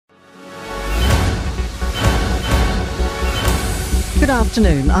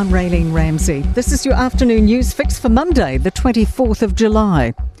afternoon, I'm Raylene Ramsey. This is your afternoon news fix for Monday, the 24th of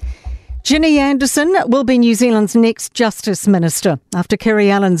July. Ginny Anderson will be New Zealand's next Justice Minister after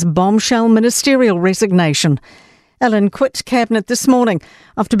Kerry Allen's bombshell ministerial resignation. Allen quit Cabinet this morning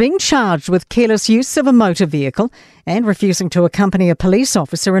after being charged with careless use of a motor vehicle and refusing to accompany a police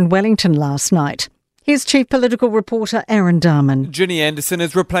officer in Wellington last night. Here's Chief Political Reporter Aaron Darman. Ginny Anderson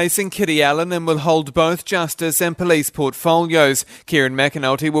is replacing Kitty Allen and will hold both Justice and Police portfolios. Kieran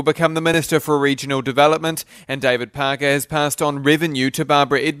McAnulty will become the Minister for Regional Development, and David Parker has passed on Revenue to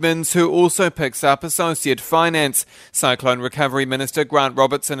Barbara Edmonds, who also picks up Associate Finance. Cyclone Recovery Minister Grant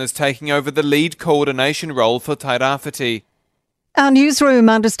Robertson is taking over the lead coordination role for Tairāwhiti. Our newsroom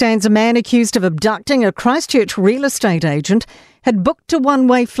understands a man accused of abducting a Christchurch real estate agent had booked a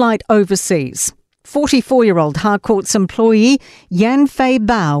one-way flight overseas. 44-year-old Harcourt's employee Yan Fei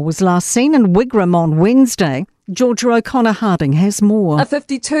Bao was last seen in Wigram on Wednesday. Georgia O'Connor-Harding has more. A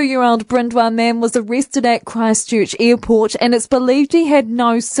 52-year-old Brindwa man was arrested at Christchurch Airport and it's believed he had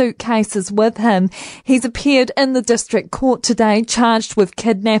no suitcases with him. He's appeared in the district court today charged with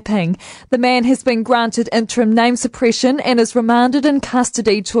kidnapping. The man has been granted interim name suppression and is remanded in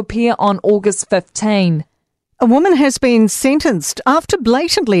custody to appear on August 15. A woman has been sentenced after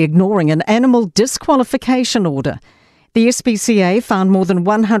blatantly ignoring an animal disqualification order. The SPCA found more than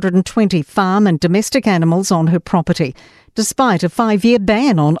 120 farm and domestic animals on her property, despite a 5-year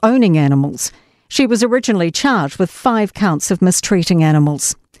ban on owning animals. She was originally charged with 5 counts of mistreating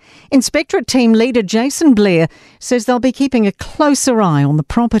animals. Inspectorate Team Leader Jason Blair says they'll be keeping a closer eye on the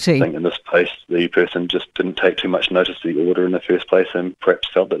property. I think in this case, the person just didn't take too much notice of the order in the first place and perhaps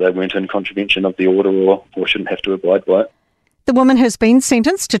felt that they weren't in contravention of the order or shouldn't have to abide by it. The woman has been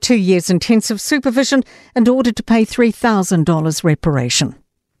sentenced to 2 years intensive supervision and ordered to pay $3,000 reparation.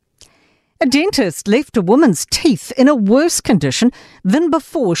 A dentist left a woman's teeth in a worse condition than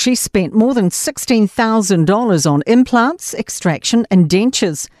before she spent more than $16,000 on implants, extraction and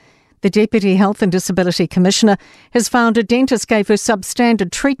dentures. The Deputy Health and Disability Commissioner has found a dentist gave her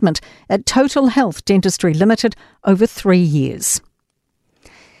substandard treatment at Total Health Dentistry Limited over 3 years.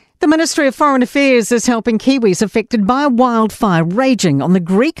 The Ministry of Foreign Affairs is helping Kiwis affected by a wildfire raging on the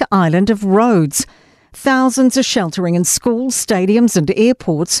Greek island of Rhodes. Thousands are sheltering in schools, stadiums and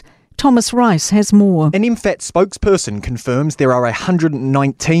airports. Thomas Rice has more. An MFAT spokesperson confirms there are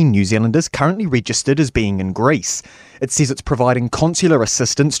 119 New Zealanders currently registered as being in Greece. It says it's providing consular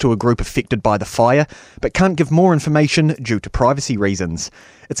assistance to a group affected by the fire, but can't give more information due to privacy reasons.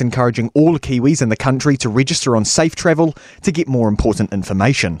 It's encouraging all Kiwis in the country to register on Safe Travel to get more important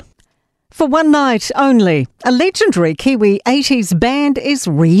information. For one night only, a legendary Kiwi 80s band is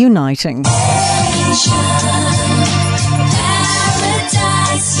reuniting.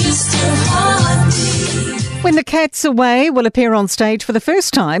 When the Cat's Away will appear on stage for the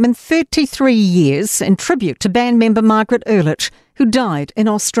first time in 33 years in tribute to band member Margaret Ehrlich, who died in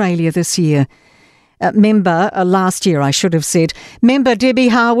Australia this year. Last year, I should have said. Member Debbie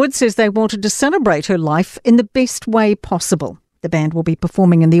Harwood says they wanted to celebrate her life in the best way possible. The band will be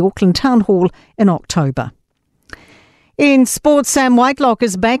performing in the Auckland Town Hall in October. In sports, Sam Whitelock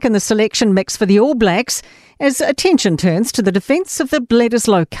is back in the selection mix for the All Blacks as attention turns to the defence of the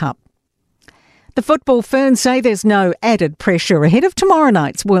Bledisloe Cup. The football ferns say there's no added pressure ahead of tomorrow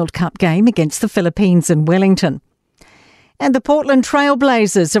night's World Cup game against the Philippines in Wellington. And the Portland Trail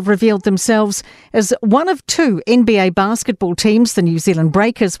Blazers have revealed themselves as one of 2 NBA basketball teams the New Zealand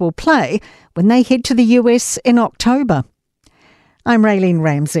Breakers will play when they head to the US in October. I'm Raylene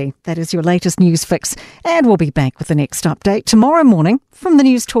Ramsey. That is your latest news fix, and we'll be back with the next update tomorrow morning from the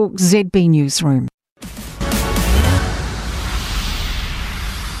News Talk ZB Newsroom.